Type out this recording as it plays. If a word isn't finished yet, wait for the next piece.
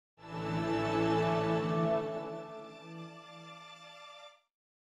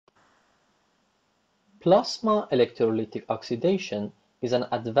Plasma electrolytic oxidation is an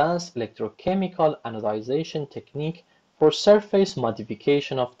advanced electrochemical anodization technique for surface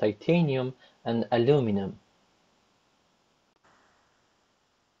modification of titanium and aluminum.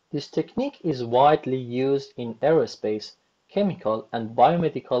 This technique is widely used in aerospace, chemical, and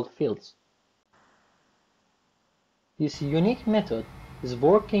biomedical fields. This unique method is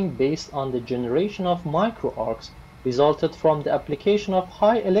working based on the generation of microarcs resulted from the application of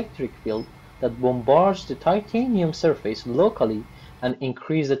high electric field that bombards the titanium surface locally and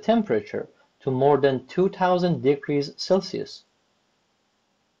increase the temperature to more than 2000 degrees Celsius.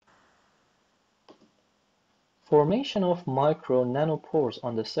 Formation of micro-nanopores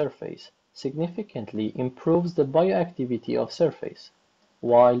on the surface significantly improves the bioactivity of surface,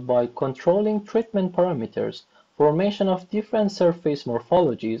 while by controlling treatment parameters, formation of different surface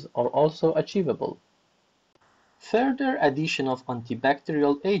morphologies are also achievable. Further addition of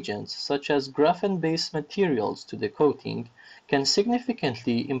antibacterial agents such as graphene-based materials to the coating can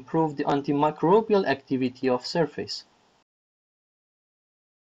significantly improve the antimicrobial activity of surface.